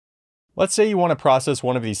Let's say you want to process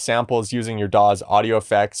one of these samples using your DAW's audio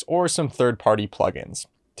effects or some third-party plugins.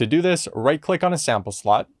 To do this, right-click on a sample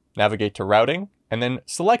slot, navigate to Routing, and then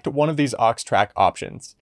select one of these AUX track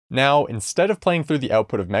options. Now, instead of playing through the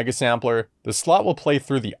output of Megasampler, the slot will play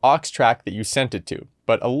through the AUX track that you sent it to,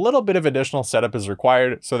 but a little bit of additional setup is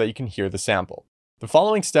required so that you can hear the sample. The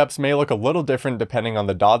following steps may look a little different depending on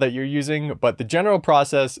the DAW that you're using, but the general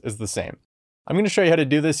process is the same. I'm going to show you how to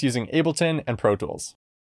do this using Ableton and Pro Tools.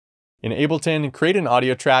 In Ableton, create an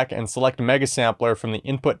audio track and select Megasampler from the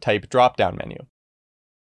Input Type drop-down menu.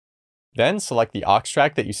 Then select the AUX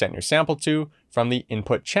track that you sent your sample to from the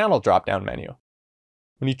Input Channel drop-down menu.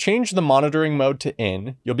 When you change the monitoring mode to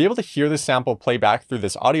In, you'll be able to hear the sample play back through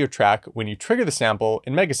this audio track when you trigger the sample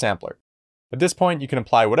in Megasampler. At this point, you can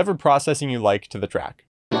apply whatever processing you like to the track.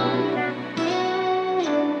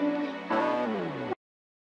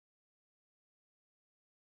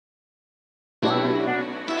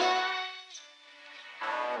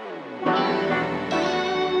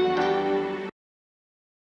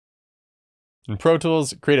 In Pro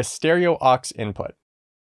Tools, create a stereo AUX input.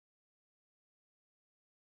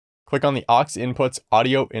 Click on the AUX input's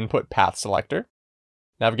audio input path selector.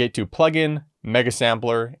 Navigate to Plugin,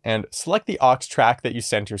 Megasampler, and select the AUX track that you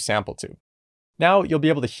sent your sample to. Now you'll be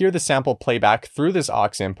able to hear the sample playback through this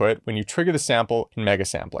AUX input when you trigger the sample in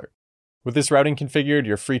Megasampler. With this routing configured,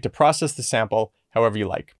 you're free to process the sample however you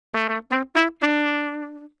like.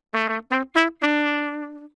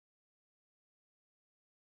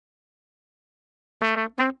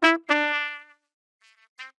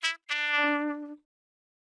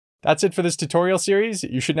 That's it for this tutorial series.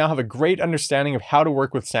 You should now have a great understanding of how to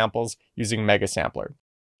work with samples using Megasampler.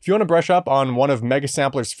 If you want to brush up on one of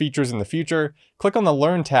Megasampler's features in the future, click on the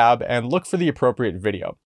Learn tab and look for the appropriate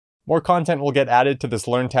video. More content will get added to this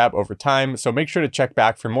Learn tab over time, so make sure to check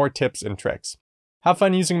back for more tips and tricks. Have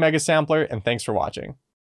fun using Megasampler, and thanks for watching.